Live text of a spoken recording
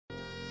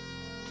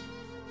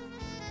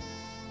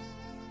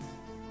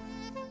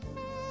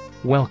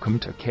Welcome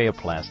to Keya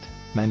Plast,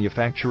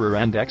 manufacturer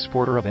and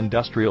exporter of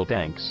industrial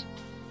tanks.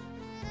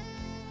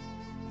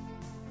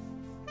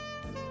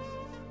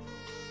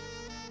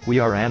 We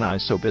are an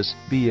ISO BIS,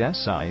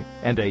 BSI,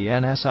 and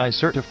ANSI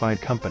certified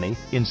company,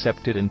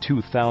 incepted in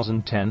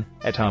 2010,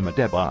 at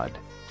Ahmedabad.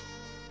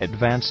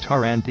 Advanced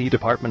R&D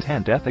department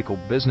and ethical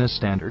business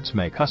standards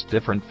make us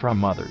different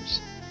from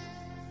others.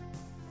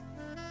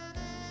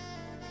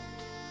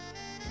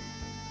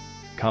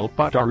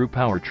 Kalpataru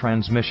Power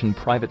Transmission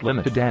Private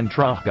Limited and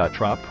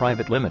Dragatra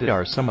Private Limited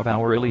are some of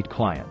our elite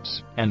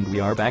clients, and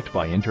we are backed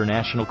by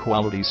international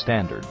quality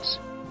standards.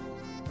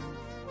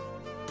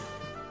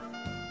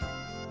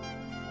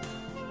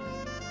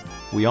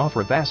 We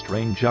offer a vast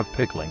range of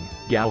pickling,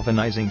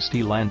 galvanizing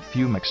steel and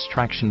fume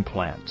extraction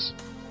plants.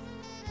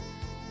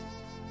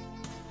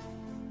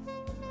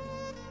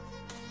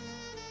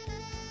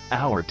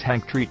 Our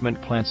tank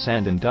treatment plants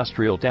and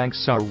industrial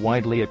tanks are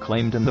widely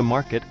acclaimed in the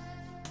market.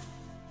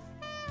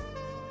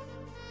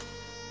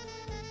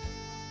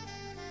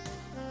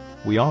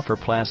 We offer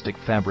plastic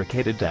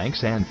fabricated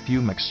tanks and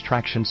fume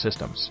extraction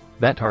systems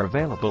that are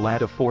available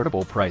at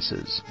affordable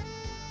prices.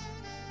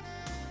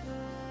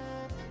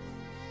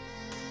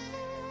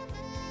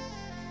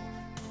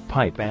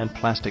 Pipe and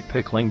plastic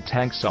pickling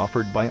tanks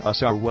offered by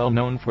us are well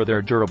known for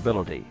their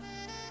durability.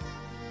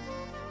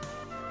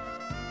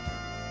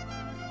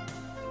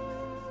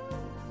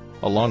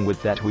 Along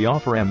with that, we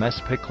offer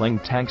MS pickling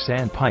tanks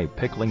and pipe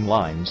pickling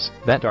lines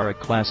that are a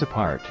class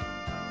apart.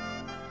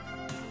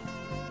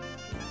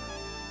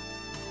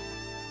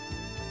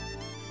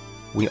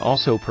 We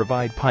also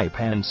provide pipe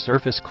and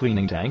surface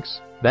cleaning tanks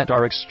that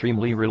are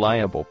extremely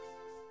reliable.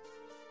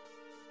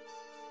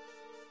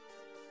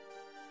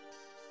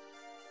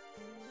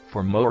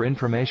 For more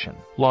information,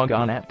 log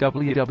on at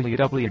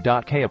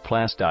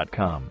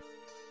www.keyaplast.com.